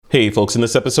Hey folks, in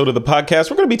this episode of the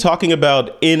podcast, we're going to be talking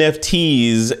about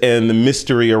NFTs and the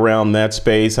mystery around that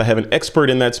space. I have an expert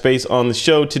in that space on the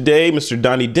show today, Mr.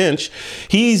 Donnie Dench.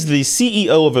 He's the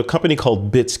CEO of a company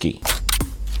called Bitski.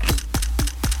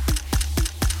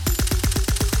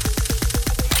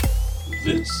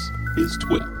 This is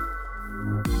TWIP.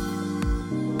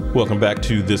 Welcome back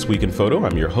to This Week in Photo.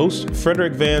 I'm your host,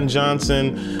 Frederick Van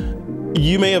Johnson.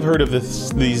 You may have heard of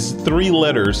these three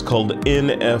letters called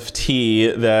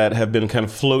NFT that have been kind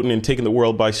of floating and taking the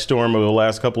world by storm over the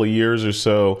last couple of years or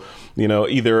so. You know,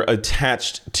 either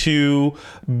attached to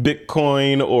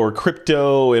Bitcoin or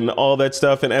crypto and all that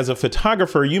stuff. And as a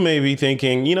photographer, you may be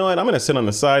thinking, you know what, I'm going to sit on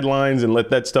the sidelines and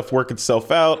let that stuff work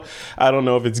itself out. I don't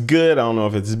know if it's good. I don't know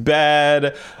if it's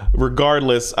bad.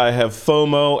 Regardless, I have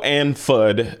FOMO and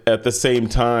FUD at the same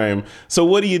time. So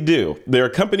what do? There are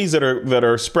companies that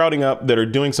are sprouting up that are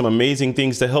doing some amazing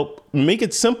things to help make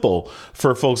it simple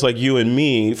for folks like you and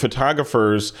me,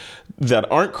 photographers that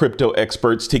aren't crypto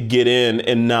experts, to get in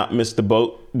and not miss the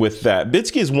boat with that.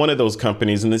 Bitski is one of those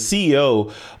companies, and the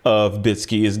CEO of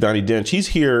Bitski is Donnie Dench. He's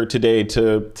here today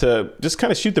to just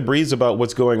kind of shoot the breeze about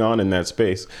what's going on in that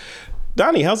space.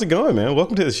 Donnie, how's it going, man?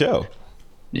 Welcome to the show.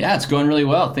 Yeah, it's going really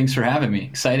well. Thanks for having me.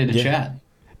 Excited to chat.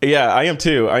 Yeah, I am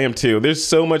too. There's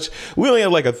so much. We only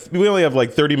have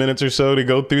like 30 minutes or so to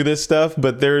go through this stuff,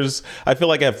 but I feel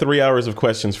like I have 3 hours of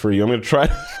questions for you. I'm going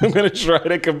to try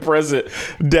to compress it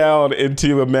down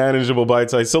into a manageable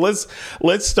bite size. So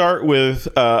let's start with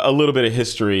a little bit of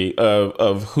history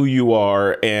of who you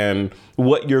are and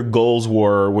what your goals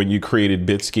were when you created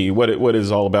Bitski. What it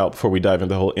is all about before we dive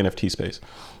into the whole NFT space.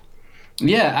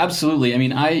 Yeah, absolutely. I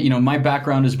mean, my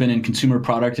background has been in consumer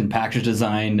product and package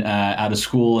design out of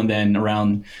school. And then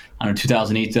around,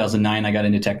 2008, 2009, I got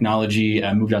into technology,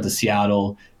 moved out to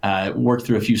Seattle, worked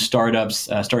through a few startups,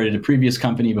 started a previous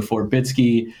company before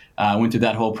Bitski, went through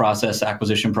that whole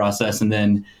acquisition process, and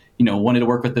then, wanted to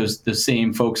work with those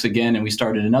same folks again. And we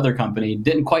started another company.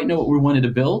 Didn't quite know what we wanted to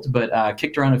build, but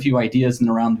kicked around a few ideas. And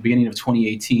around the beginning of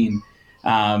 2018,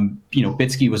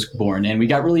 Bitski was born, and we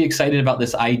got really excited about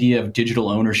this idea of digital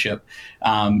ownership.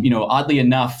 Oddly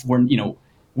enough,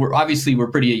 we're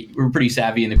pretty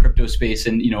savvy in the crypto space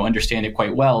and, understand it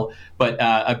quite well. But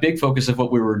a big focus of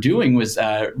what we were doing was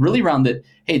really around that.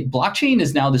 Hey, blockchain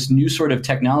is now this new sort of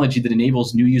technology that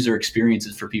enables new user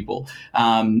experiences for people.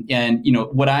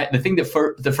 The thing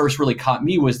that first really caught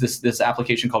me was this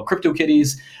application called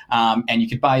CryptoKitties, and you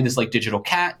could buy this like digital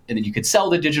cat, and then you could sell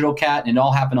the digital cat, and it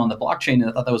all happened on the blockchain. And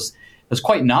I thought that was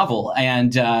quite novel.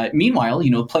 And meanwhile,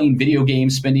 playing video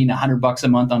games, spending $100 a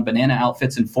month on banana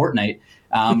outfits in Fortnite.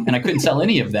 And I couldn't sell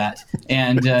any of that.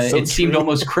 And it seemed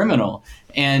almost criminal.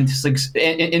 And it's like,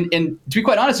 and to be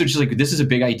quite honest, it's just like, this is a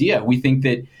big idea. We think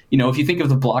that, if you think of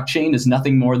the blockchain as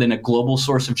nothing more than a global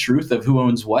source of truth of who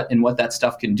owns what and what that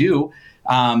stuff can do,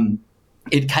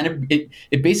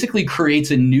 it basically creates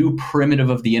a new primitive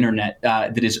of the internet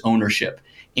that is ownership.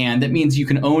 And that means you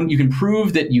can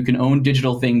prove that you can own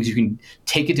digital things. You can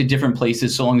take it to different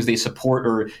places so long as they support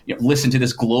or listen to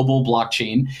this global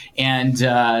blockchain. And,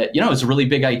 it's a really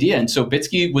big idea. And so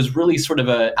Bitski was really sort of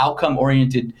a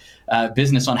outcome-oriented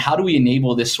business on how do we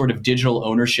enable this sort of digital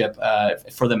ownership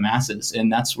for the masses. And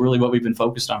that's really what we've been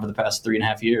focused on for the past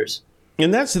 3.5 years.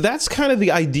 And that's kind of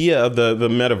the idea of the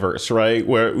metaverse, right?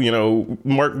 Where,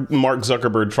 Mark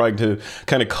Zuckerberg tried to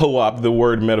kind of co-opt the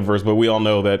word metaverse, but we all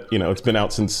know that, it's been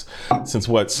out since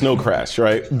what, Snow Crash,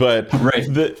 right? But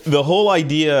right. The whole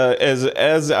idea,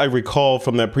 as I recall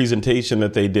from that presentation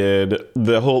that they did,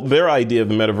 their idea of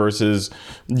the metaverse is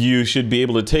you should be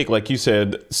able to take, like you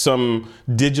said, some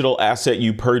digital asset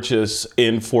you purchase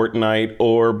in Fortnite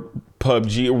or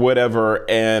PUBG or whatever,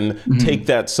 and take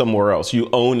that somewhere else. You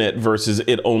own it versus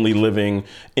it only living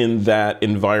in that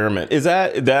environment. Is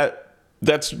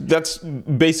that's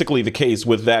basically the case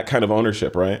with that kind of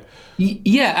ownership, right?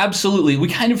 Yeah, absolutely. We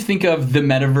kind of think of the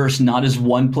metaverse not as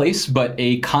one place, but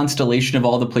a constellation of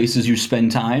all the places you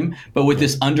spend time, but with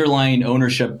this underlying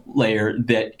ownership layer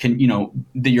that can,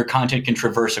 that your content can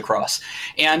traverse across.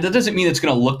 And that doesn't mean it's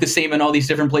going to look the same in all these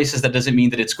different places. That doesn't mean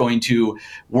that it's going to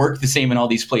work the same in all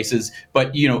these places.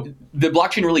 But, the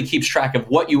blockchain really keeps track of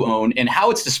what you own, and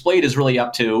how it's displayed is really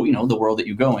up to, the world that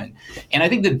you go in. And I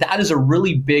think that is a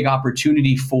really big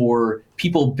opportunity for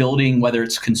people building, whether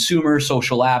it's consumer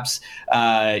social apps,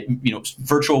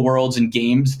 virtual worlds and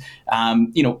games,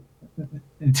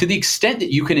 to the extent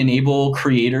that you can enable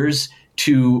creators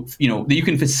to, that you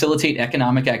can facilitate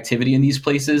economic activity in these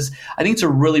places, I think it's a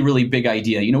really, really big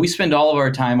idea. We spend all of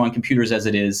our time on computers as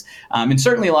it is. And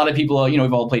certainly a lot of people,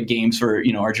 we've all played games for,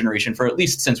 our generation for at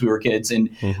least since we were kids. And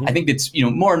I think it's,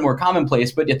 more and more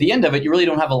commonplace, but at the end of it, you really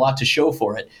don't have a lot to show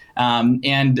for it.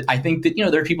 And I think that,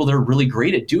 there are people that are really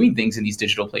great at doing things in these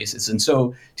digital places. And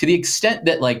so to the extent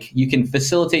that you can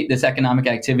facilitate this economic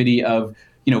activity of,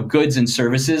 goods and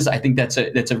services, I think that's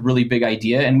a really big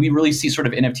idea. And we really see sort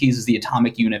of NFTs as the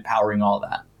atomic unit powering all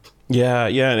that. Yeah,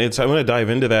 and I want to dive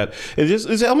into that. Just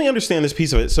help me understand this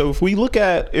piece of it. So if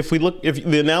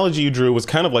the analogy you drew was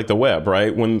kind of like the web,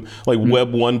 right? When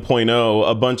Web 1.0,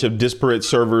 a bunch of disparate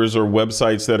servers or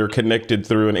websites that are connected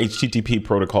through an HTTP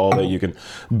protocol that you can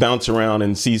bounce around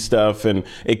and see stuff, and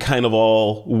it kind of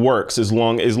all works as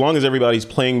long as everybody's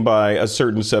playing by a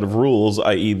certain set of rules,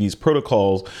 i.e. these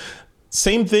protocols.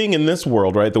 Same thing in this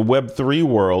world, right? The Web3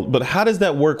 world. But how does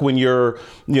that work when you're,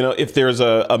 if there's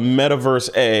a metaverse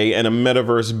A and a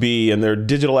metaverse B, and there are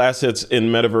digital assets in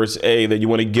metaverse A that you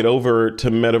want to get over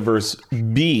to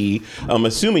metaverse B? I'm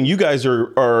assuming you guys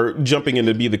are jumping in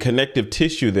to be the connective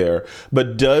tissue there.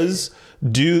 But does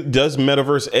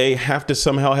Metaverse A have to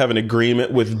somehow have an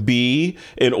agreement with B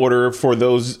in order for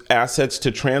those assets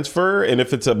to transfer? And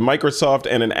if it's a Microsoft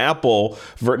and an Apple,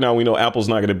 now we know Apple's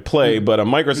not going to play, but a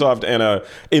Microsoft and a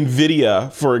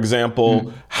Nvidia, for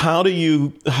example, how do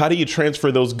you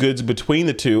transfer those goods between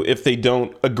the two if they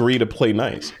don't agree to play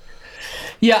nice?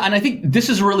 Yeah, and I think this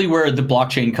is really where the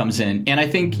blockchain comes in. And I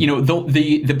think, the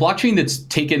blockchain that's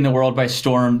taken the world by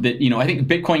storm, that, I think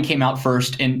Bitcoin came out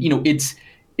first, and,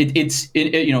 it's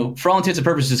for all intents and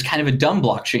purposes kind of a dumb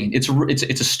blockchain.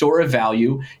 It's a store of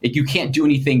value. You can't do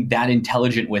anything that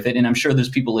intelligent with it. And I'm sure there's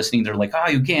people listening that are like,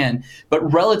 you can.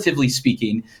 But relatively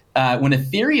speaking, when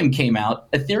Ethereum came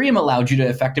out, Ethereum allowed you to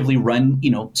effectively run,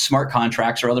 smart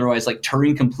contracts or otherwise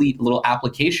Turing complete little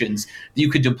applications that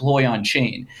you could deploy on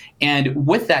chain. And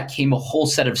with that came a whole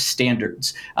set of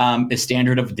standards. A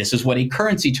standard of this is what a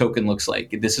currency token looks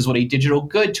like. This is what a digital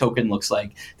good token looks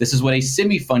like. This is what a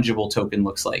semi-fungible token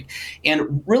looks like.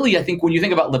 And really, I think when you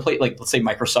think about let's say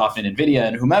Microsoft and Nvidia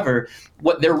and whomever,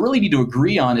 what they really need to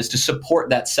agree on is to support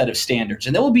that set of standards.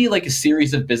 And there will be a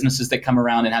series of businesses that come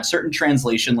around and have certain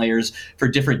translation layers for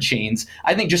different chains.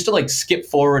 I think just to skip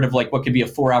forward of what could be a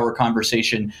 4-hour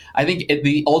conversation, I think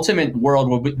the ultimate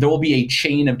world there will be a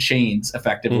chain of chains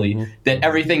effectively that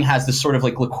everything has this sort of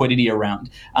liquidity around.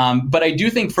 But I do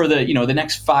think for the the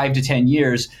next 5 to 10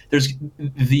 years, there's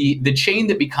the chain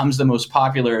that becomes the most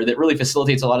popular that really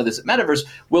facilitates a lot of this metaverse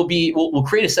will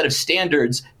create a set of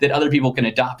standards that other people can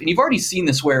adopt. And you've already seen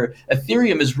this where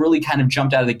Ethereum has really kind of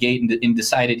jumped out of the gate and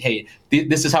decided, hey,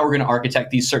 this is how we're going to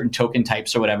architect these certain token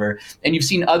types or whatever. And you've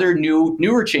seen other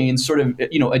newer chains sort of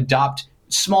adopt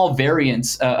small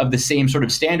variants of the same sort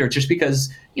of standard just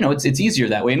because it's easier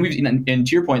that way. And and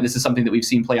to your point, this is something that we've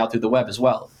seen play out through the web as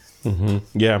well.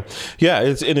 Yeah.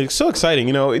 It's so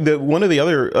exciting. One of the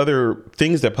other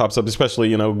things that pops up,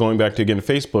 especially going back to again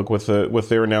Facebook with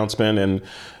their announcement and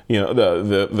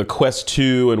the Quest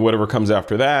 2 and whatever comes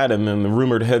after that, and then the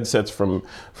rumored headsets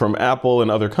from Apple and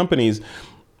other companies,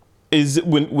 is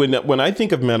when I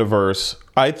think of metaverse,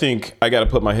 I think I got to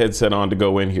put my headset on to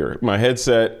go in here. My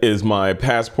headset is my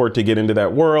passport to get into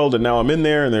that world, and now I'm in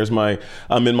there, and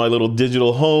I'm in my little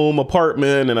digital home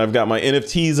apartment, and I've got my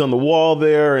NFTs on the wall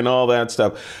there, and all that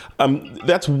stuff.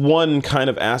 That's one kind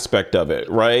of aspect of it,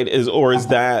 right? Is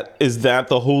that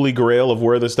the holy grail of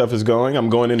where this stuff is going? I'm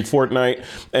going in Fortnite,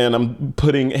 and I'm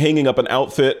hanging up an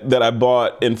outfit that I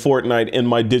bought in Fortnite in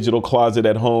my digital closet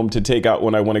at home to take out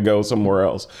when I want to go somewhere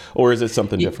else, or is it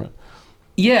something different?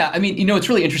 Yeah, I mean, it's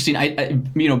really interesting. I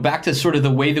back to sort of the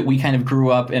way that we kind of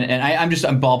grew up, and I'm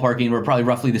ballparking. We're probably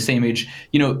roughly the same age.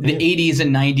 The 80s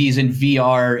and 90s and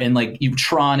VR and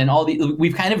Tron and all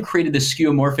we've kind of created this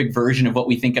skeuomorphic version of what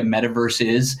we think a metaverse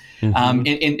is.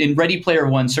 And Ready Player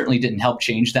One certainly didn't help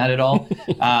change that at all.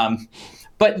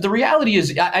 But the reality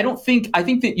is, I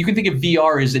think that you can think of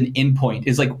VR as an endpoint.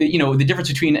 Is the difference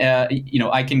between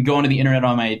I can go onto the internet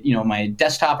on my my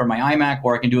desktop or my iMac,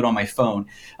 or I can do it on my phone.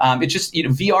 It's just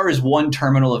VR is one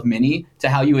terminal of many to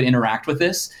how you would interact with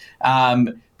this.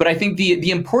 But I think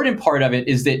the important part of it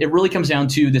is that it really comes down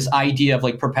to this idea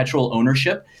of perpetual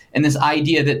ownership, and this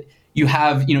idea that you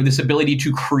have this ability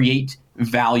to create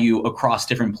value across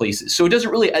different places. So it doesn't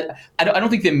really, I don't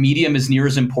think the medium is near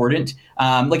as important.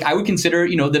 I would consider,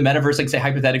 the metaverse, say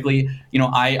hypothetically,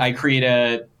 I create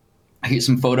I get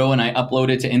some photo and I upload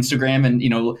it to Instagram, and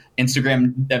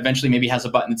Instagram eventually maybe has a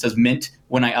button that says mint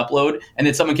when I upload, and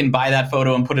then someone can buy that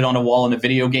photo and put it on a wall in a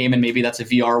video game, and maybe that's a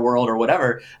VR world or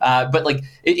whatever. But like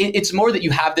it's more that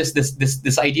you have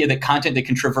this idea that content that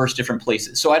can traverse different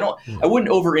places. So I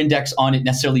wouldn't over-index on it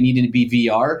necessarily needing to be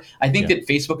VR. I think that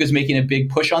Facebook is making a big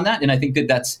push on that, and I think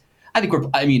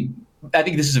I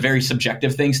think this is a very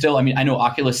subjective thing still. I mean, I know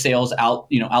Oculus sales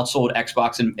outsold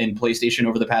Xbox and PlayStation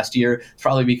over the past year. It's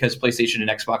probably because PlayStation and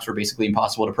Xbox were basically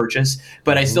impossible to purchase.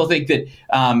 But I still think that,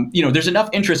 there's enough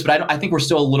interest, but I think we're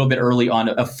still a little bit early on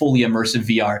a fully immersive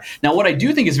VR. Now, what I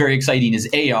do think is very exciting is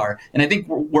AR. And I think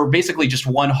we're basically just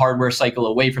one hardware cycle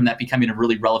away from that becoming a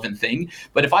really relevant thing.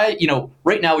 But if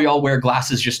right now we all wear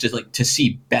glasses just to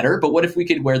see better. But what if we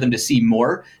could wear them to see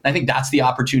more? And I think that's the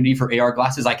opportunity for AR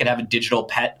glasses. I could have a digital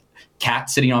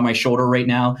cat sitting on my shoulder right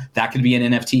now. That could be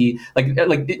an NFT.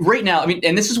 Like right now, I mean,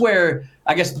 and this is where,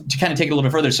 I guess, to kind of take it a little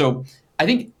bit further. So I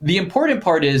think the important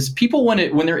part is people want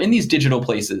to, when they're in these digital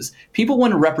places, people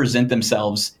want to represent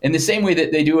themselves in the same way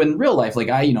that they do in real life. Like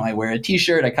I wear a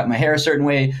t-shirt, I cut my hair a certain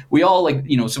way. We all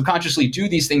subconsciously do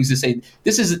these things to say,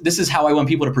 this is how I want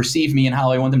people to perceive me and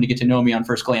how I want them to get to know me on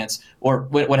first glance, or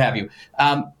what have you.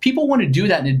 People want to do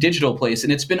that in a digital place,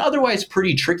 and it's been otherwise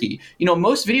pretty tricky.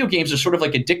 Most video games are sort of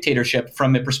like a dictatorship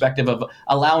from the perspective of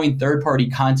allowing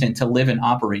third-party content to live and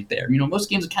operate there. Most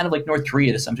games are kind of like North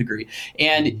Korea to some degree,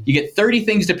 and you get 30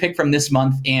 things to pick from this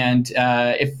month, and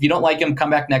if you don't like them, come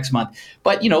back next month.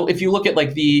 But if you look at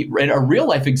like a real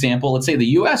life example, let's say the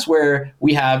U.S., where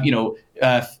we have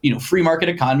free market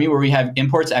economy, where we have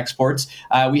imports, exports,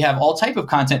 we have all type of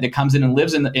content that comes in and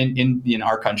lives in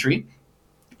our country.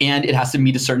 And it has to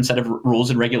meet a certain set of rules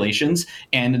and regulations,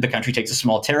 and the country takes a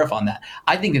small tariff on that.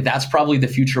 I think that that's probably the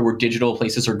future where digital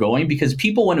places are going, because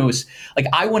people want to,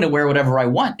 I want to wear whatever I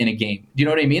want in a game. Do you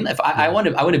know what I mean? If I want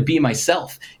to be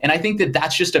myself, and I think that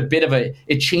that's just a bit of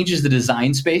it changes the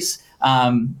design space.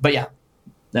 But yeah.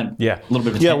 A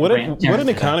little bit of what an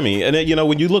economy. And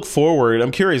when you look forward, I'm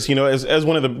curious, as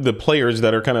one of the players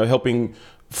that are kind of helping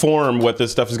form what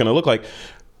this stuff is going to look like.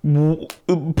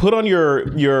 Put on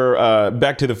your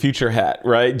Back to the Future hat,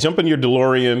 right? Jump in your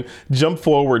DeLorean, jump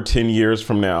forward 10 years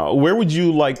from now. Where would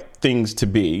you like things to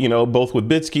be? Both with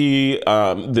Bitsky,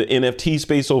 the NFT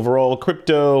space overall,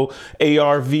 crypto,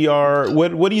 AR, VR.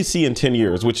 What do you see in 10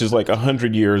 years, which is like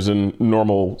 100 years in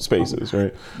normal spaces,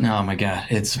 right? Oh my God,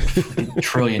 it's a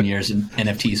trillion years in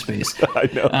NFT space. I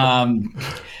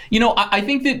know. I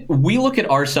think that we look at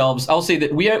ourselves, I'll say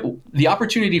that we have the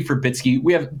opportunity for Bitsky.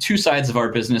 We have two sides of our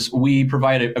business. We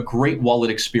provide a great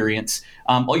wallet experience.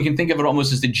 You can think of it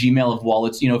almost as the Gmail of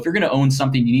wallets. If you're going to own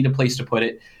something, you need a place to put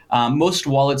it. Most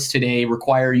wallets today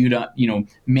require you to,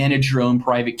 manage your own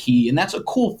private key. And that's a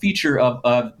cool feature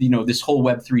of this whole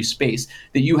Web3 space,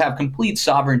 that you have complete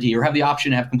sovereignty, or have the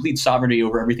option to have complete sovereignty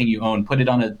over everything you own. Put it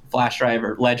on a flash drive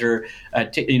or ledger,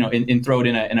 and throw it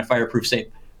in a fireproof safe.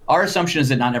 Our assumption is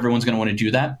that not everyone's going to want to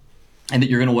do that, and that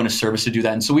you're going to want a service to do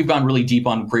that. And so we've gone really deep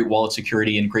on great wallet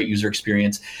security and great user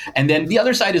experience. And then the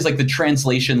other side is like the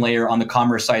translation layer on the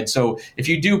commerce side. So if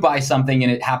you do buy something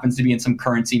and it happens to be in some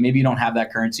currency, maybe you don't have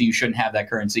that currency, you shouldn't have that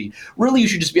currency. Really, you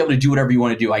should just be able to do whatever you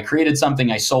want to do. I created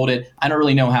something, I sold it. I don't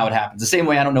really know how it happens. The same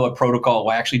way I don't know what protocol,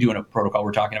 well, I actually do know what protocol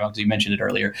we're talking about because you mentioned it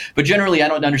earlier. But generally, I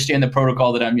don't understand the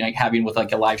protocol that I'm having with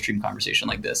like a live stream conversation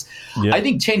like this. Yeah. I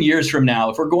think 10 years from now,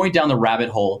 if we're going down the rabbit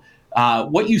hole,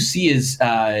 what you see is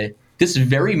this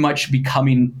very much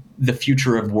becoming the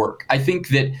future of work. I think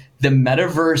that the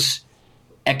metaverse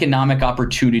economic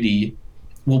opportunity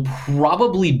will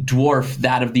probably dwarf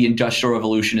that of the Industrial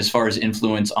Revolution as far as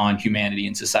influence on humanity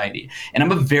and society. And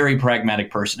I'm a very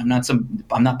pragmatic person.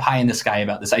 I'm not pie in the sky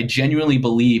about this. I genuinely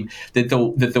believe that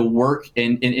the work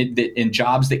and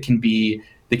jobs that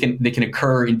can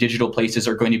occur in digital places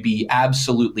are going to be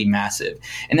absolutely massive.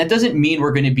 And that doesn't mean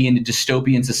we're going to be in a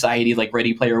dystopian society like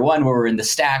Ready Player One, where we're in the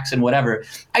stacks and whatever.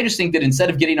 I just think that instead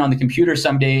of getting on the computer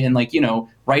someday and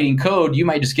writing code, you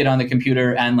might just get on the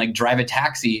computer and drive a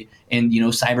taxi in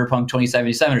Cyberpunk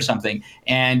 2077 or something,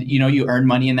 and you earn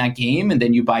money in that game, and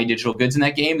then you buy digital goods in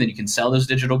that game, then you can sell those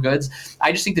digital goods.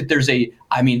 I just think that there's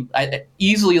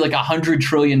easily like $100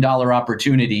 trillion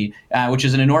opportunity, which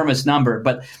is an enormous number.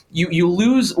 But you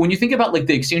lose when you think about like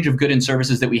the exchange of goods and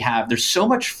services that we have. There's so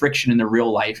much friction in the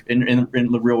real life in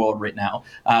the real world right now,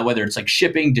 whether it's like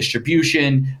shipping,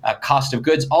 distribution, cost of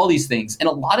goods, all these things, and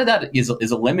a lot of that is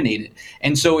eliminated.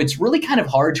 And so it's really kind of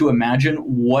hard to imagine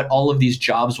what all of these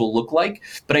jobs will look like.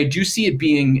 But I do see it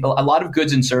being a lot of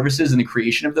goods and services and the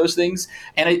creation of those things.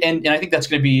 And I think that's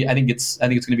going to be. I think it's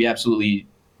going to be absolutely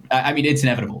I mean, it's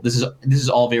inevitable. This is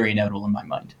all very inevitable in my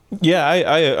mind. Yeah,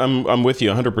 I'm with you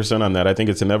 100% on that. I think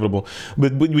it's inevitable.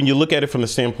 But when you look at it from the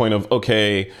standpoint of,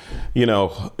 okay,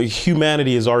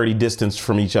 humanity is already distanced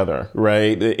from each other,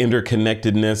 right? The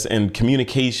interconnectedness and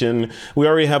communication. We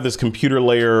already have this computer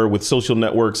layer with social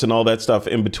networks and all that stuff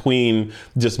in between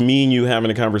just me and you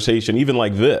having a conversation, even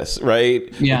like this, right?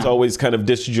 Yeah. It's always kind of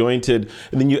disjointed.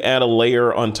 And then you add a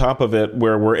layer on top of it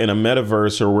where we're in a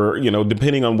metaverse, or we're,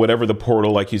 depending on whatever the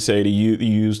portal, like you say, to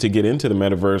use to get into the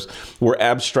metaverse, we're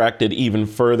abstracted even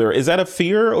further. Is that a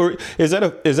fear, or is that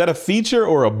a feature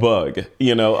or a bug,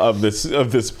 of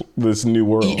this new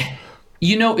world?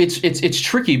 It's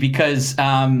tricky because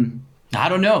I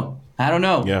don't know.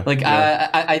 Yeah.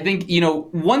 I think,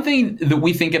 one thing that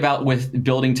we think about with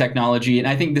building technology, and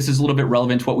I think this is a little bit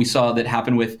relevant to what we saw that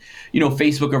happened with,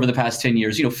 Facebook over the past 10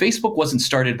 years. Facebook wasn't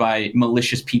started by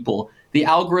malicious people. The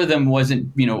algorithm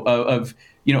wasn't, of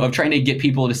trying to get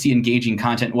people to see engaging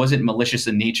content wasn't malicious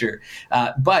in nature.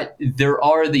 But there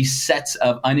are these sets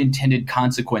of unintended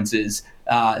consequences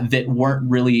that weren't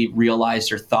really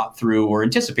realized or thought through or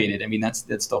anticipated. I mean, that's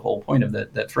the whole point of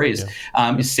that phrase.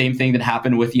 Yeah. It's the same thing that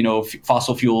happened with,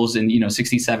 fossil fuels in,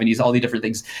 60s, 70s, all the different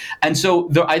things. And so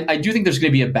I do think there's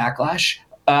going to be a backlash.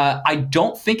 I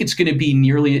don't think it's going to be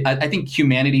nearly, I think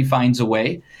humanity finds a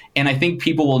way. And I think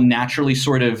people will naturally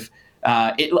sort of,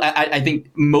 I think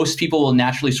most people will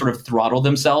naturally sort of throttle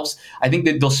themselves. I think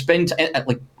that they'll spend, I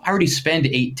already spend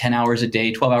 8-10 hours a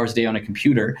day, 12 hours a day on a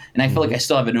computer, and I feel like I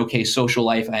still have an okay social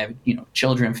life. I have,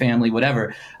 children, family,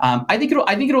 whatever. I think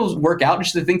it'll work out.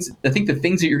 Just I think the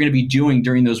things that you're going to be doing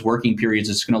during those working periods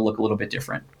is going to look a little bit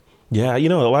different. Yeah, a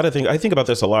lot of things. I think about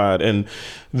this a lot, and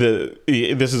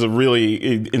this is a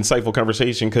really insightful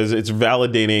conversation because it's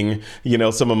validating,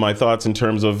 some of my thoughts in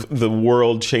terms of the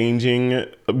world changing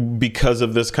because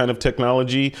of this kind of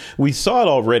technology. We saw it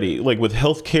already, like with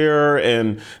healthcare,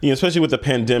 and especially with the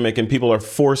pandemic, and people are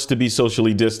forced to be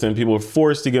socially distant. People are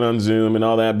forced to get on Zoom and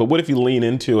all that. But what if you lean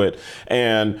into it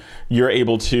and you're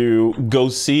able to go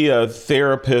see a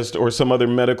therapist or some other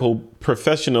medical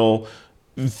professional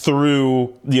through,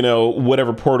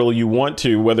 whatever portal you want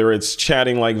to, whether it's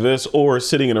chatting like this or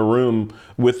sitting in a room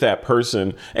with that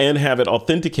person, and have it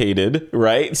authenticated,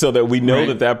 right? So that we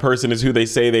know that person is who they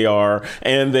say they are.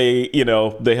 And they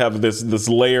have this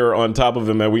layer on top of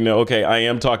them that we know, okay, I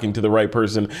am talking to the right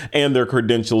person and their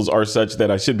credentials are such that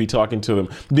I should be talking to them.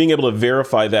 Being able to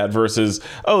verify that versus,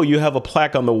 oh, you have a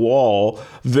plaque on the wall,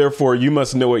 therefore you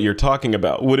must know what you're talking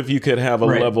about. What if you could have a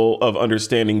level of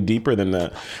understanding deeper than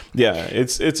that? Yeah,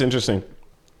 it's interesting.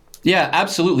 Yeah,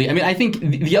 absolutely. I mean, I think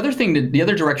the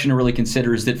other direction to really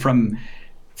consider is that from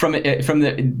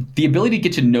the ability to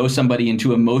get to know somebody and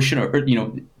to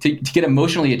to get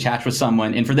emotionally attached with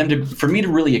someone, and for me to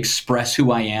really express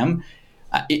who I am.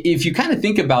 If you kind of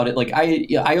think about it, like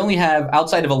I only have,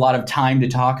 outside of a lot of time to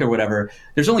talk or whatever,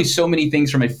 there's only so many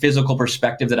things from a physical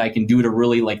perspective that I can do to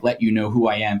really let you know who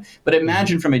I am. But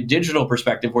imagine from a digital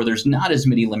perspective where there's not as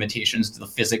many limitations to the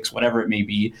physics, whatever it may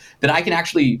be, that I can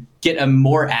actually get a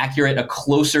more accurate, a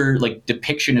closer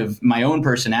depiction of my own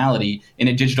personality in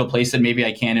a digital place than maybe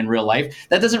I can in real life.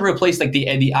 That doesn't replace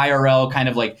the IRL kind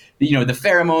of the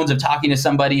pheromones of talking to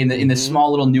somebody and in the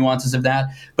small little nuances of that.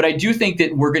 But I do think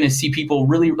that we're going to see people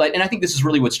really, and I think this is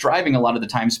really what's driving a lot of the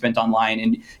time spent online,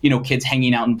 and kids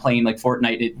hanging out and playing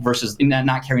Fortnite versus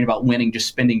not caring about winning, just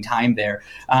spending time there.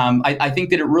 I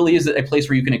think that it really is a place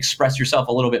where you can express yourself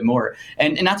a little bit more,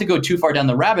 and not to go too far down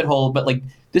the rabbit hole, but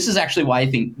this is actually why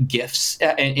I think GIFs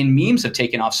and memes have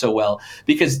taken off so well,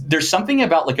 because there's something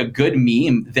about a good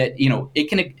meme that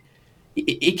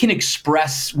it can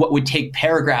express what would take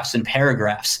paragraphs and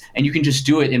paragraphs, and you can just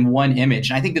do it in one image.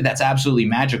 And I think that that's absolutely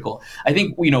magical. I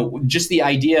think, just the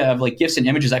idea of GIFs and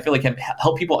images, I feel have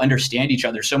helped people understand each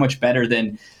other so much better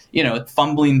than,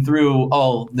 fumbling through,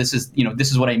 oh, this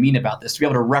is what I mean about this, to be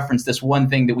able to reference this one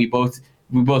thing that we both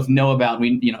know about.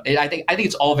 I think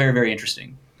it's all very, very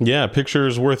interesting. Yeah,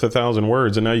 picture's worth 1,000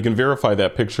 words, and now you can verify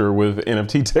that picture with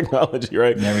NFT technology,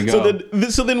 right? There we go.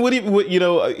 So then,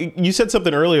 you said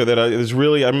something earlier that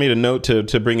I made a note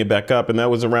to bring it back up, and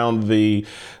that was around the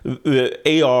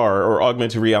AR, or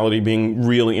augmented reality, being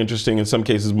really interesting, in some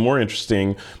cases more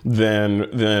interesting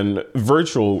than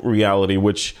virtual reality,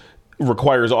 which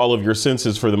requires all of your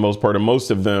senses for the most part, or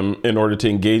most of them, in order to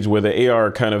engage with it.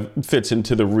 AR kind of fits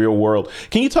into the real world.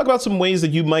 Can you talk about some ways that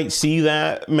you might see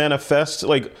that manifest,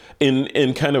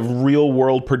 in kind of real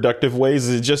world productive ways?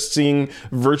 Is it just seeing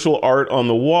virtual art on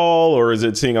the wall, or is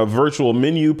it seeing a virtual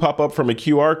menu pop up from a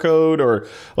QR code, or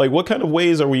what kind of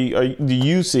ways do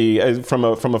you see, from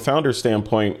a founder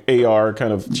standpoint, AR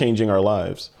kind of changing our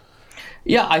lives?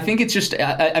 Yeah, I think it's just.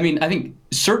 I mean, I think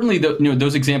certainly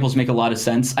those examples make a lot of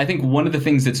sense. I think one of the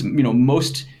things that's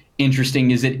most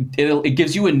interesting is it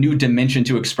gives you a new dimension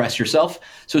to express yourself.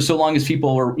 So long as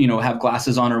people are have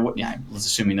glasses on, or let's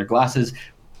assuming they're glasses,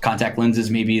 contact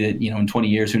lenses, maybe that in 20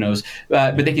 years, who knows,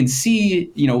 but they can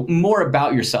see more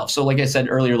about yourself. So like I said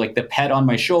earlier, like the pet on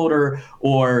my shoulder,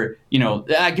 or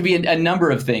that could be a number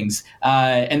of things,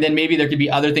 and then maybe there could be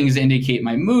other things that indicate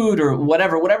my mood or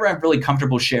whatever I'm really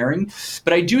comfortable sharing.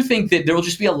 But I do think that there will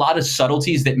just be a lot of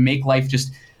subtleties that make life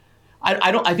just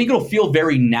I think it'll feel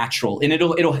very natural, and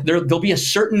there'll be a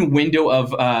certain window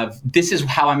of this is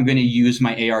how I'm going to use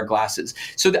my AR glasses.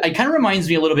 So it kind of reminds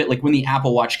me a little bit like when the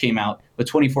Apple Watch came out,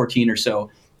 2014 or so,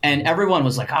 and everyone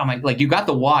was like, "Oh my!" Like you got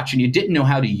the watch and you didn't know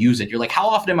how to use it. You're like, "How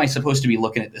often am I supposed to be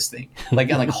looking at this thing?" Like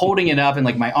holding it up, and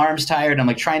like my arm's tired. I'm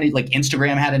like trying to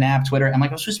Instagram had an app, Twitter. I'm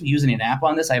like, I'm supposed to be using an app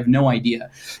on this. I have no idea.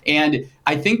 And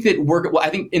I think that I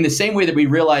think in the same way that we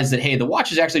realize that hey, the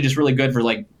watch is actually just really good for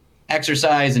like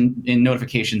exercise and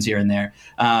notifications here and there.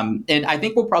 And I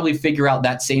think we'll probably figure out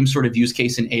that same sort of use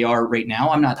case in AR right now.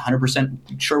 I'm not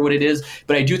 100% sure what it is,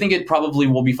 but I do think it probably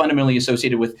will be fundamentally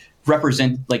associated with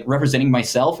representing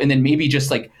myself, and then maybe just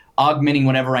like augmenting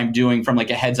whatever I'm doing from like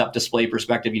a heads up display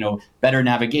perspective, better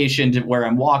navigation to where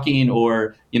I'm walking,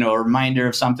 or, a reminder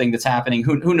of something that's happening.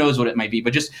 Who knows what it might be,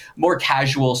 but just more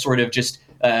casual sort of just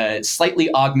slightly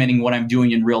augmenting what I'm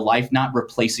doing in real life, not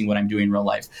replacing what I'm doing in real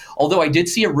life. Although I did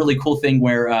see a really cool thing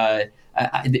where I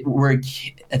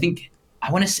think I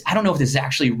don't know if this is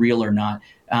actually real or not.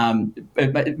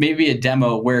 But maybe a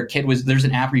demo where a kid there's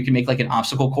an app where you can make like an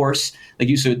obstacle course, like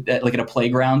like at a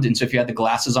playground. And so if you had the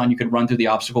glasses on, you could run through the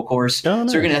obstacle course. Oh,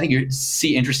 nice. So I think you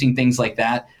see interesting things like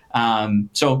that.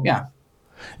 So yeah.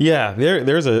 Yeah,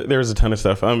 there's a ton of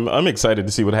stuff. I'm excited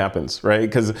to see what happens, right?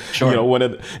 Because sure.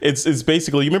 It's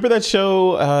basically, you remember that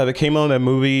show that came on, that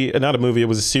movie? Not a movie, it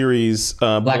was a series,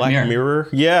 Black Mirror.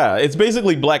 Yeah, it's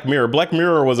basically Black Mirror. Black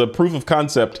Mirror was a proof of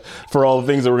concept for all the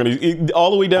things that we're going to,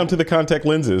 all the way down to the contact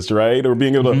lenses, right? Or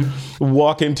being able to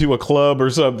walk into a club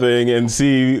or something and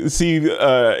see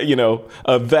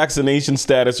a vaccination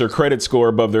status or credit score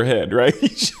above their head,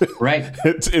 right? Right.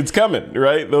 It's coming,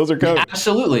 right? Those are coming.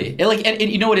 Absolutely.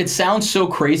 And you know what? It sounds so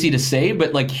crazy to say,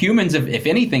 but like humans, if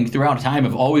anything, throughout time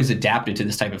have always adapted to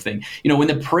this type of thing. When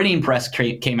the printing press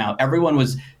came out, everyone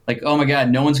was like, oh my God,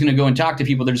 no one's going to go and talk to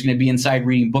people. They're just going to be inside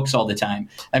reading books all the time.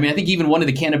 I mean, I think even one of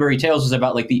the Canterbury Tales was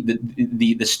about like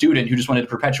the student who just wanted to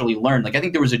perpetually learn. Like I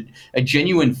think there was a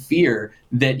genuine fear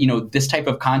that, this type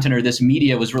of content or this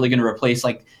media was really going to replace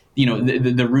like,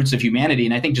 the roots of humanity.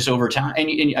 And I think just over time,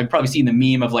 and I've probably seen the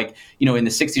meme of like, in the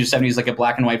 60s or 70s, like a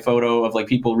black and white photo of like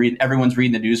everyone's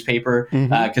reading the newspaper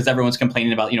because everyone's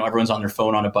complaining about, everyone's on their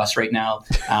phone on a bus right now.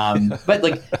 But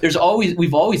like,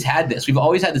 we've always had this. We've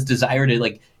always had this desire to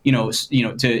like,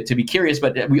 to be curious,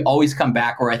 but we always come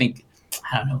back, or I think,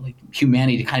 I don't know, like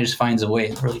humanity kind of just finds a way,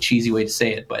 a really cheesy way to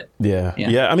say it, but yeah.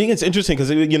 I mean, it's interesting because,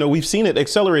 we've seen it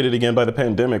accelerated again by the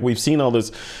pandemic. We've seen all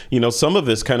this, some of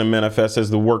this kind of manifest as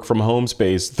the work from home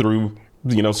space through,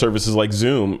 services like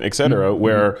Zoom, et cetera,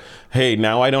 where, hey,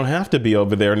 now I don't have to be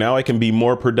over there. Now I can be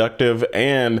more productive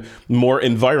and more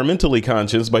environmentally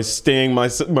conscious by staying my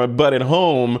butt at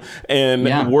home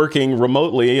and working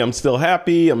remotely. I'm still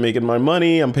happy. I'm making my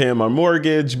money. I'm paying my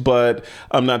mortgage, but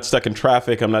I'm not stuck in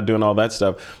traffic. I'm not doing all that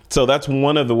stuff. So that's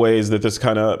one of the ways that this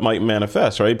kind of might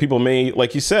manifest, right? People may,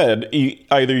 like you said,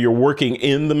 either you're working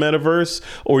in the metaverse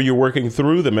or you're working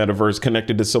through the metaverse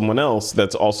connected to someone else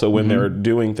that's also in there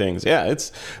doing things. Yeah,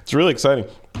 it's really exciting.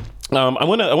 I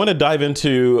want to dive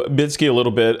into Bitsky a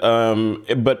little bit,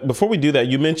 but before we do that,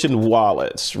 you mentioned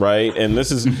wallets, right? And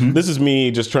this is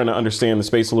me just trying to understand the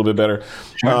space a little bit better.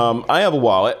 Sure. I have a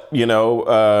wallet,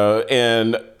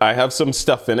 and I have some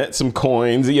stuff in it, some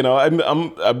coins.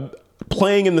 I'm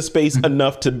playing in the space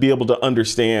enough to be able to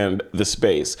understand the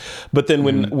space. But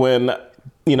then when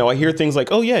I hear things like,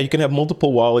 oh yeah, you can have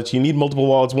multiple wallets. You need multiple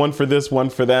wallets, one for this, one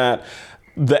for that.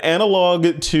 The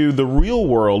analog to the real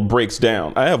world breaks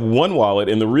down. I have one wallet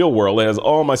in the real world that has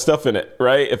all my stuff in it,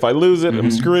 right? If I lose it, I'm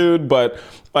screwed, but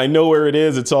I know where it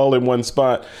is. It's all in one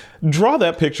spot. Draw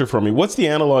that picture for me. What's the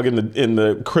analog in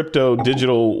the crypto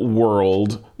digital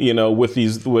world, with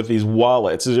these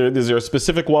wallets? Is there a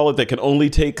specific wallet that can only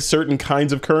take certain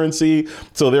kinds of currency?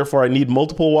 So therefore I need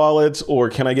multiple wallets, or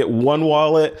can I get one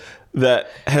wallet that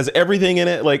has everything in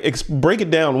it? Like, break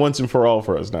it down once and for all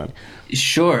for us, Don.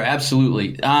 Sure,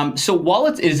 absolutely. So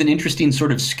wallets is an interesting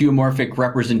sort of skeuomorphic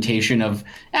representation of,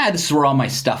 this is where all my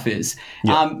stuff is.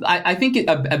 Yeah. I think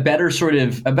a better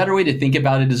way to think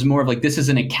about it is more of like, this is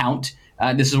an account.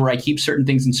 This is where I keep certain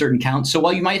things in certain accounts. So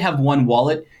while you might have one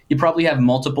wallet, you probably have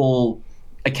multiple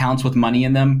accounts with money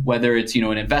in them, whether it's,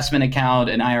 an investment account,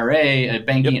 an IRA, a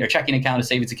banking or checking account, a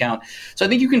savings account. So I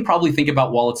think you can probably think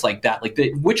about wallets like that, like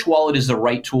which wallet is the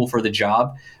right tool for the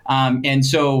job. And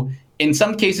so in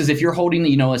some cases, if you're holding, a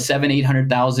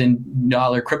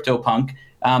 $700,000-$800,000 CryptoPunk,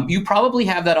 you probably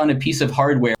have that on a piece of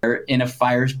hardware in a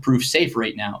fireproof safe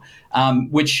right now,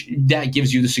 which that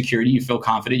gives you the security. You feel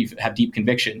confident. You have deep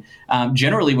conviction.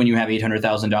 Generally, when you have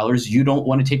 $800,000, you don't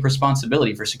want to take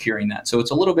responsibility for securing that. So it's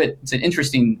an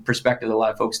interesting perspective that a lot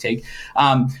of folks take.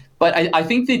 But I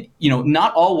think that,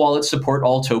 not all wallets support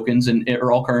all tokens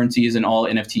or all currencies and all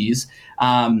NFTs.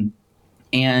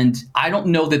 And I don't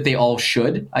know that they all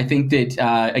should. I think that,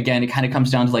 again, it kind of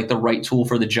comes down to like the right tool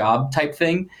for the job type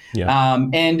thing. Yeah.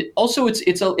 And also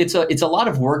it's a lot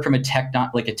of work from a tech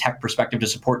perspective to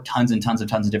support tons and tons of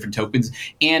different tokens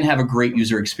and have a great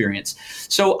user experience.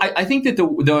 So I think that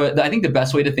I think the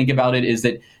best way to think about it is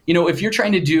that, if you're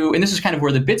trying to do, and this is kind of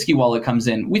where the Bitsky wallet comes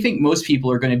in, we think most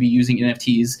people are going to be using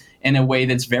NFTs in a way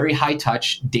that's very high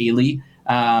touch daily.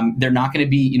 They're not going to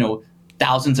be,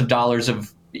 thousands of dollars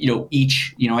of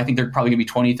each, I think they're probably gonna be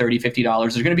 $20, $30, $50.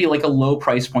 There's gonna be like a low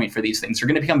price point for these things. They're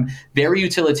gonna become very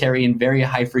utilitarian, very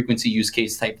high frequency use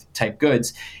case type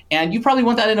goods. And you probably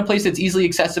want that in a place that's easily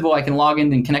accessible. I can log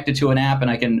in and connect it to an app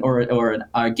and I can, or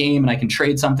a game, and I can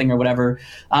trade something or whatever.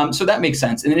 So that makes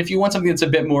sense. And then if you want something that's a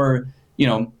bit more,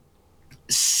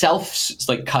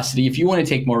 custody, if you want to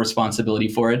take more responsibility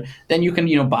for it, then you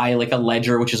can, buy like a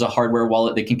Ledger, which is a hardware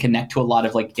wallet that can connect to a lot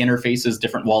of like interfaces,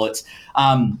 different wallets.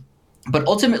 But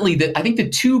ultimately, I think the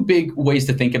two big ways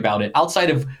to think about it, outside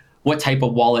of what type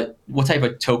of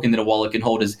token that a wallet can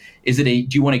hold, do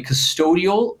you want a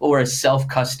custodial or a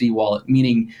self-custody wallet?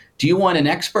 Meaning, do you want an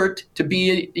expert to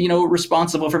be,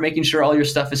 responsible for making sure all your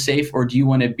stuff is safe, or do you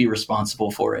want to be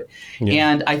responsible for it?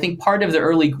 Yeah. And I think part of the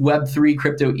early Web3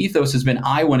 crypto ethos has been,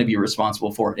 I want to be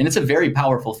responsible for it. And it's a very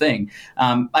powerful thing.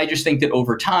 I just think that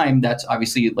over time, that's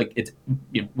obviously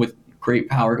with great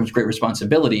power comes great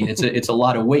responsibility. It's a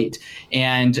lot of weight.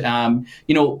 And,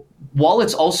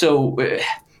 wallets also,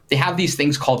 they have these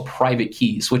things called private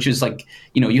keys, which is like,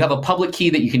 you have a public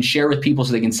key that you can share with people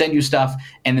so they can send you stuff.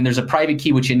 And then there's a private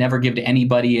key, which you never give to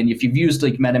anybody. And if you've used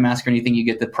like MetaMask or anything, you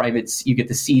get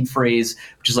the seed phrase,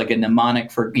 which is like a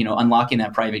mnemonic for, unlocking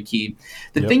that private key.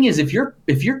 The thing is, if your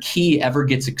key ever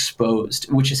gets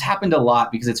exposed, which has happened a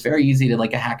lot because it's very easy to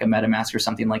like hack a MetaMask or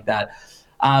something like that,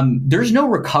 there's no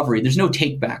recovery. There's no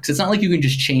takebacks. It's not like you can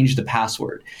just change the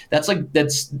password. And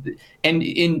the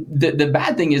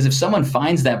bad thing is, if someone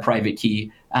finds that private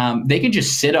key, they can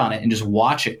just sit on it and just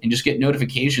watch it and just get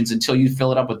notifications until you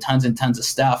fill it up with tons and tons of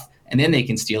stuff. And then they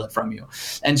can steal it from you.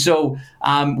 And so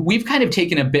we've kind of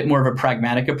taken a bit more of a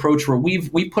pragmatic approach where we've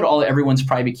put everyone's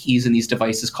private keys in these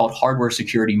devices called hardware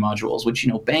security modules, which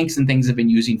banks and things have been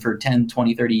using for 10,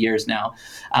 20, 30 years now.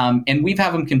 And we've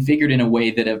have them configured in a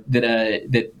way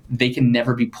that they can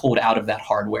never be pulled out of that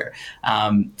hardware.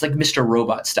 It's like Mr.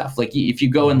 Robot stuff. Like if you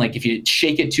go and if you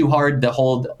shake it too hard, the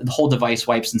whole device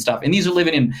wipes and stuff. And these are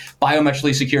living in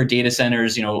biometrically secure data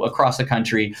centers, across the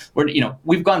country. Where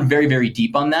we've gone very, very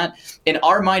deep on that. In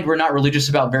our mind, we're not religious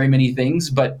about very many things,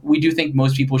 but we do think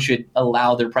most people should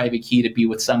allow their private key to be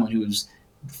with someone whose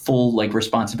full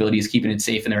responsibility is keeping it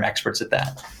safe, and they're experts at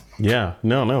that. Yeah,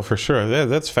 no, for sure.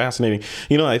 That's fascinating.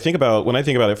 When I think about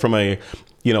it from a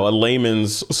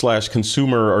layman's /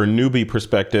 consumer or newbie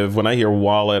perspective, when I hear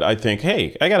wallet, I think,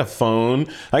 hey, I got a phone,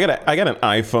 I got an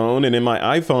iPhone, and in my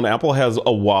iPhone, Apple has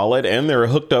a wallet, and they're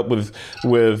hooked up with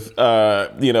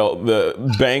the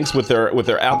banks with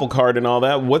their Apple Card and all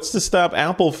that. What's to stop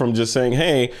Apple from just saying,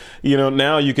 hey,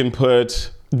 now you can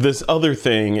put this other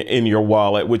thing in your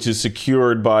wallet, which is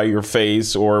secured by your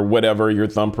face or whatever, your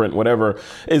thumbprint, whatever.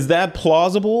 Is that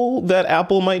plausible that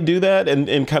Apple might do that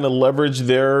and kind of leverage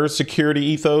their security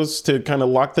ethos to kind of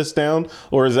lock this down?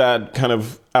 Or is that kind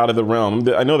of out of the realm?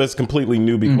 I know that's a completely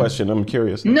newbie question. I'm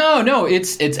curious. No,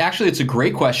 it's a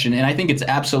great question. And I think it's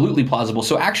absolutely plausible.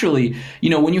 So actually,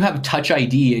 when you have Touch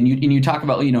ID and you talk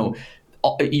about,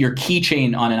 your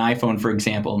keychain on an iPhone, for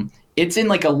example, it's in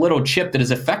like a little chip that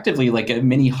is effectively like a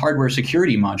mini hardware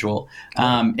security module.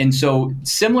 And so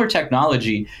similar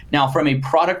technology. Now, from a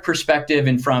product perspective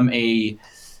and from a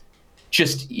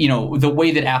just, the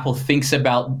way that Apple thinks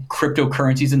about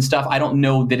cryptocurrencies and stuff, I don't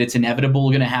know that it's inevitable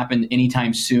going to happen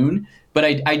anytime soon. But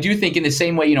I do think in the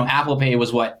same way, Apple Pay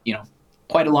was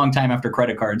quite a long time after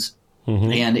credit cards.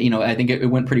 Mm-hmm. And, I think it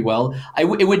went pretty well. It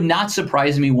would not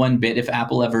surprise me one bit if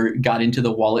Apple ever got into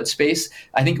the wallet space.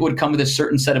 I think it would come with a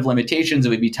certain set of limitations. It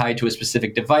would be tied to a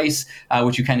specific device,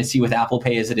 which you kind of see with Apple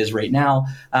Pay as it is right now.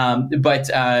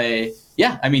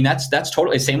 Yeah, I mean, that's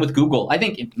totally same with Google. I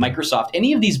think Microsoft,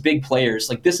 any of these big players,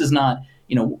 this is not,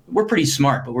 we're pretty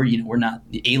smart, but we're not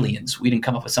the aliens. We didn't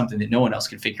come up with something that no one else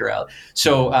could figure out.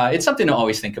 So it's something to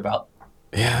always think about.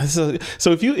 Yeah. So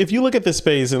if you look at this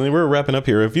space, and we're wrapping up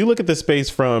here, if you look at this space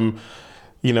from,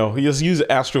 just use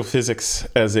astrophysics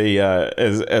as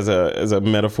a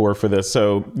metaphor for this.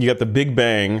 So you got the Big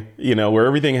Bang, where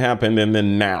everything happened, and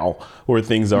then now, where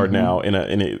things are now in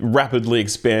a rapidly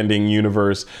expanding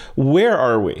universe. Where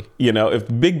are we?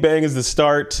 If Big Bang is the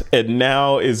start and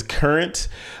now is current,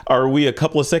 are we a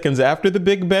couple of seconds after the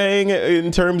Big Bang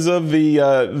in terms of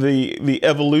the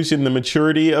evolution, the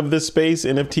maturity of this space,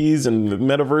 NFTs and the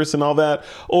metaverse and all that?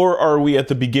 Or are we at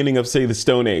the beginning of, say, the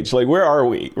Stone Age? Like, where are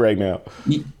we right now?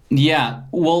 Yeah,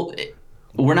 well,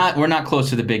 we're not close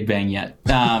to the Big Bang yet.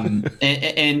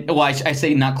 I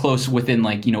say not close within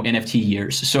NFT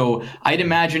years. So I'd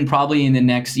imagine probably in the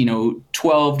next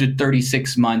 12 to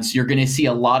 36 months, you're going to see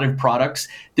a lot of products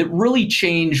that really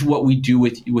change what we do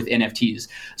with NFTs.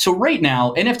 So right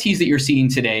now, NFTs that you're seeing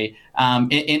today,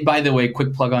 and by the way,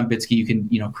 quick plug on Bitsky, you can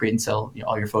create and sell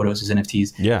all your photos as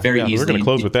NFTs very easily. We're going to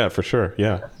close with that for sure.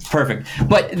 Yeah, perfect.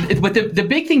 But the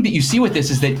big thing that you see with this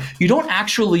is that you don't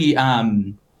actually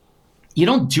you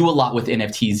don't do a lot with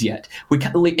NFTs yet.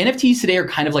 NFTs today are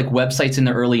kind of like websites in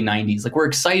the early 90s. Like, we're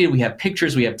excited, we have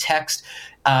pictures, we have text,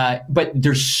 but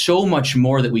there's so much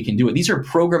more that we can do with. These are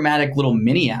programmatic little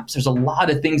mini apps. There's a lot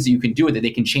of things that you can do with it. They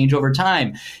can change over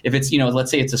time. If it's,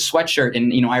 let's say it's a sweatshirt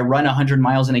and, I run 100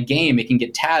 miles in a game, it can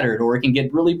get tattered or it can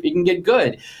get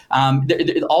good.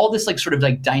 All this sort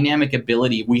of dynamic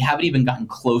ability we haven't even gotten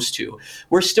close to.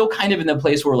 We're still kind of in the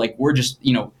place where we're just,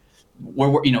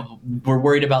 we're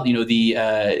worried about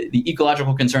the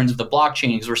ecological concerns of the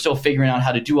blockchain, because we're still figuring out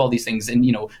how to do all these things, and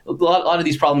a lot of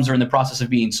these problems are in the process of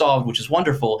being solved, which is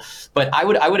wonderful. But I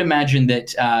would imagine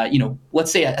that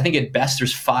let's say I think at best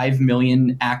there's 5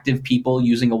 million active people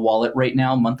using a wallet right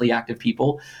now, monthly active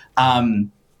people.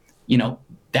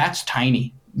 That's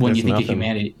tiny when you think of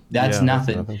humanity. That's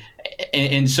nothing.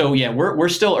 And so, we're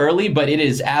still early, but it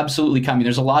is absolutely coming.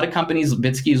 There's a lot of companies,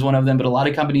 Bitsky is one of them, but a lot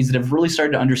of companies that have really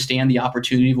started to understand the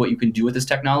opportunity of what you can do with this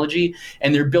technology.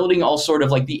 And they're building all sort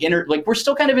of we're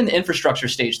still kind of in the infrastructure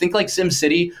stage. Think like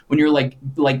SimCity, when you're like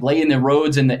laying the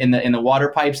roads and the water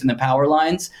pipes and the power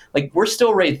lines. We're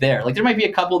still right there. There might be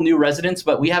a couple new residents,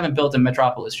 but we haven't built a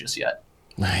metropolis just yet.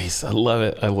 Nice. I love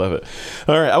it.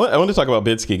 All right. I want to talk about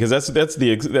Bitsky, because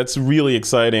that's really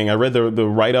exciting. I read the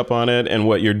write-up on it and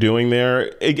what you're doing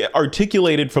there. It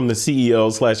articulated from the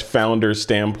CEO/founder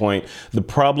standpoint, the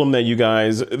problem that you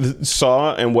guys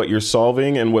saw and what you're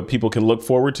solving and what people can look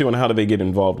forward to, and how do they get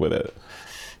involved with it?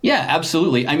 Yeah,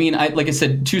 absolutely. I mean, like I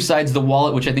said, two sides of the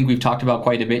wallet, which I think we've talked about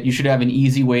quite a bit. You should have an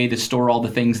easy way to store all the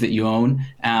things that you own,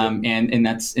 and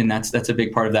that's a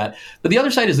big part of that. But the other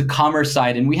side is the commerce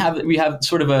side, and we have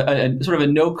sort of a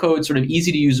no code, sort of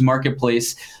easy to use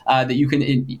marketplace that you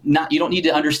don't need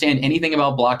to understand anything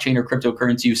about blockchain or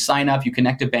cryptocurrency. You sign up, you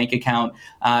connect a bank account,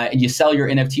 and you sell your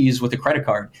NFTs with a credit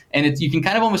card. And you can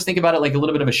kind of almost think about it like a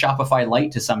little bit of a Shopify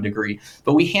Lite to some degree.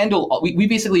 But we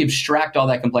basically abstract all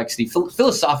that complexity.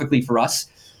 Philosophically, for us,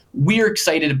 we're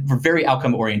excited. We're very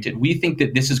outcome oriented. We think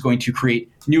that this is going to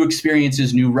create new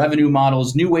experiences, new revenue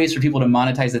models, new ways for people to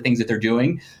monetize the things that they're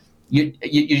doing. You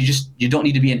don't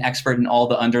need to be an expert in all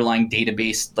the underlying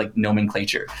database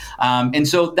nomenclature, and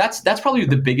so that's probably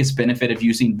the biggest benefit of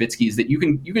using Bitsky, is that you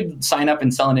can sign up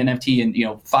and sell an NFT in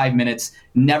 5 minutes.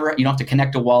 You don't have to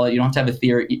connect a wallet. You don't have to have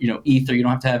Ether. You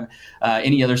don't have to have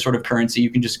any other sort of currency. You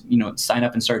can just sign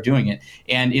up and start doing it.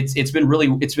 And it's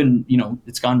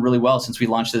gone really well since we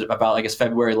launched it about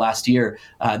February last year.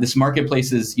 This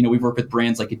marketplace is we've worked with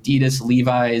brands like Adidas,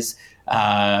 Levi's,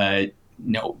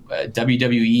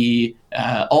 WWE,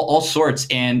 all sorts,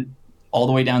 and all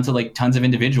the way down to tons of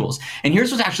individuals. And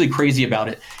here's what's actually crazy about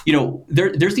it.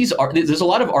 There's a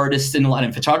lot of artists and a lot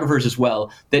of photographers as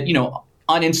well that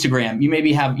on Instagram you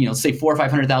maybe have say 400,000 or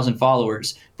 500,000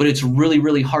 followers, but it's really,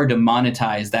 really hard to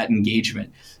monetize that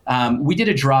engagement. We did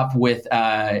a drop with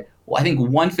I think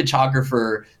one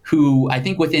photographer who I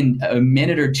think within a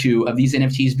minute or two of these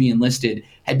NFTs being listed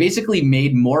had basically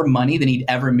made more money than he'd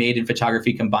ever made in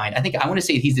photography combined. I want to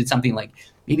say he did something like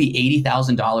maybe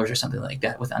 $80,000 or something like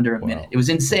that with under a minute. It was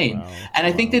insane. Wow. And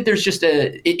I think that there's just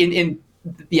I think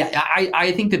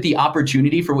that the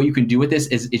opportunity for what you can do with this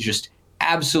is just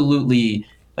absolutely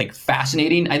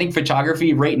fascinating. I think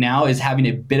photography right now is having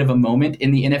a bit of a moment in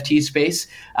the NFT space.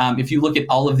 If you look at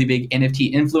all of the big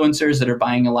NFT influencers that are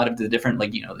buying a lot of the different,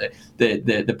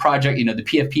 the project, the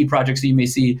PFP projects that you may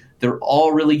see, they're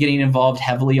all really getting involved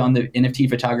heavily on the NFT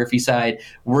photography side.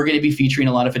 We're going to be featuring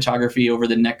a lot of photography over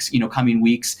the next, coming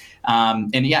weeks.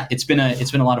 And yeah, it's been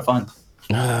a lot of fun.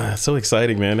 So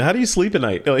exciting, man. How do you sleep at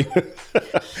night? Like,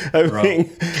 I mean,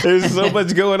 there's so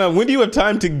much going on. When do you have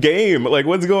time to game? Like,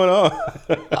 what's going on?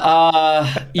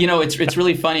 It's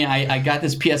really funny. I got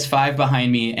this PS5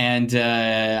 behind me, and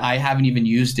I haven't even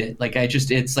used it. Like, I just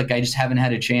haven't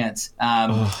had a chance.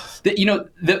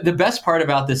 The best part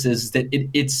about this is that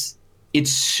it's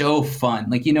so fun.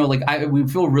 Like, we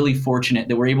feel really fortunate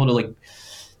that we're able to like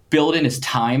build in this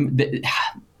time that.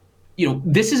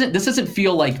 This doesn't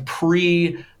feel like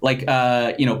pre-mobile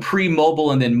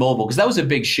and then mobile, because that was a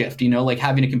big shift, like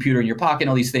having a computer in your pocket and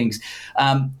all these things.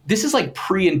 This is like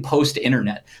pre and post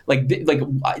internet. Like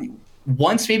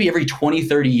once maybe every 20,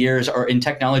 30 years or in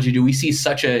technology do we see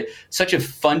such a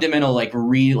fundamental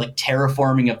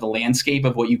terraforming of the landscape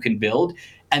of what you can build.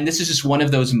 And this is just one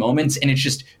of those moments, and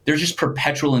there's just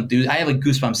perpetual enthusiasm. I have like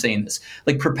goosebumps saying this,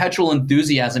 like perpetual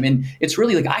enthusiasm. And it's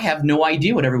really like, I have no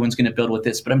idea what everyone's going to build with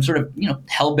this, but I'm sort of,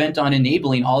 hell bent on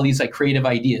enabling all these like creative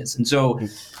ideas. And so,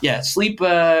 yeah, sleep, we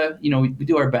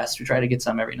do our best. We try to get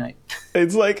some every night.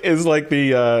 It's like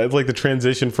the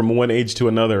transition from one age to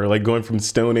another, like going from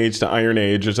Stone Age to Iron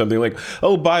Age or something. Like,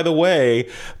 oh, by the way,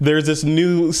 there's this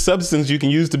new substance you can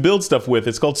use to build stuff with.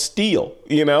 It's called steel,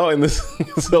 and this,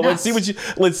 so let's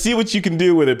see what you can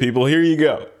do with it, people. Here you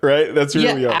go. Right? That's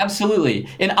really absolutely.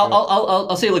 And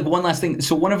I'll say like one last thing.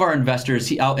 So one of our investors,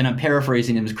 and I'm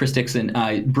paraphrasing him, is Chris Dixon,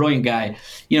 brilliant guy.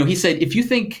 He said, if you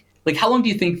think like, how long do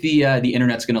you think the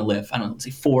internet's going to live? I don't know, let's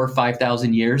say 4,000 or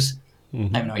 5,000 years. I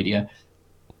have no idea.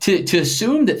 To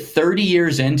assume that 30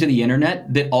 years into the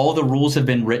internet that all the rules have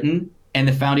been written and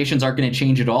the foundations aren't going to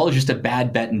change at all is just a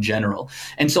bad bet in general.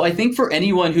 And so I think for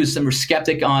anyone who's some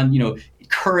skeptic on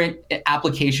current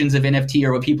applications of NFT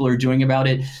or what people are doing about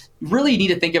it, really need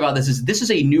to think about this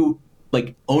is a new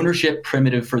like ownership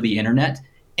primitive for the internet.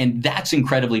 And that's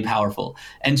incredibly powerful.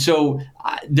 And so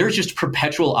there's just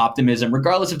perpetual optimism,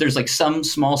 regardless if there's like some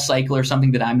small cycle or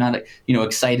something that I'm not,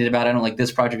 excited about. I don't like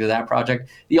this project or that project.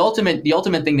 The ultimate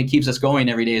thing that keeps us going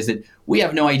every day is that we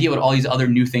have no idea what all these other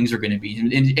new things are going to be.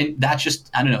 And that's just,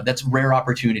 I don't know, that's rare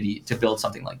opportunity to build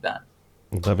something like that.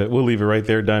 Love it. We'll leave it right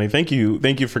there, Donnie. Thank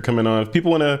you for coming on. If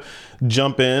people want to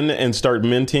jump in and start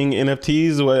minting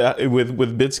NFTs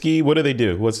with Bitsky, what do they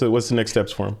do? What's the next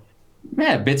steps for them?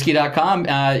 Yeah,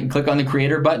 Bitsky.com. Click on the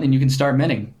creator button and you can start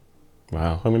minting.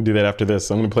 Wow. I'm going to do that after this.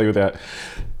 I'm going to play with that.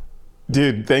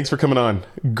 Dude, thanks for coming on.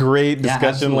 Great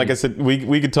discussion. Like I said,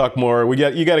 we could talk more.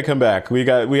 You got to come back. We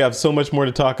have so much more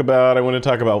to talk about. I want to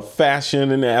talk about fashion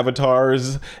and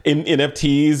avatars in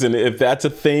NFTs and if that's a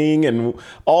thing and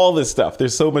all this stuff.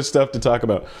 There's so much stuff to talk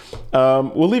about.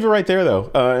 We'll leave it right there though.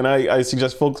 And I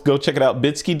suggest folks go check it out.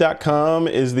 Bitsky.com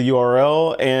is the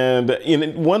URL.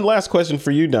 And one last question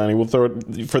for you, Donnie. We'll throw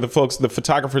it for the folks, the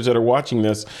photographers that are watching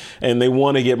this and they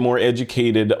want to get more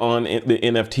educated on the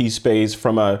NFT space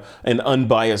from an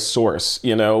unbiased source.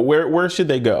 Where should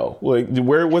they go? Like,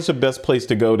 what's the best place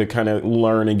to go to kind of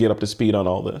learn and get up to speed on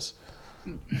all this?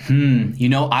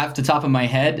 Off the top of my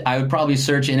head, I would probably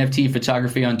search NFT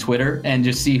photography on Twitter and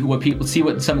just see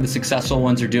what some of the successful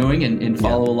ones are doing and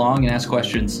follow along and ask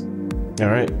questions. All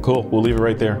right, cool. We'll leave it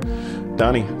right there.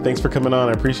 Donnie, thanks for coming on.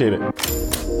 I appreciate it.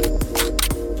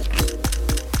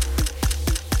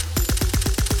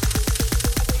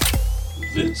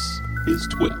 This is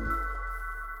Twip.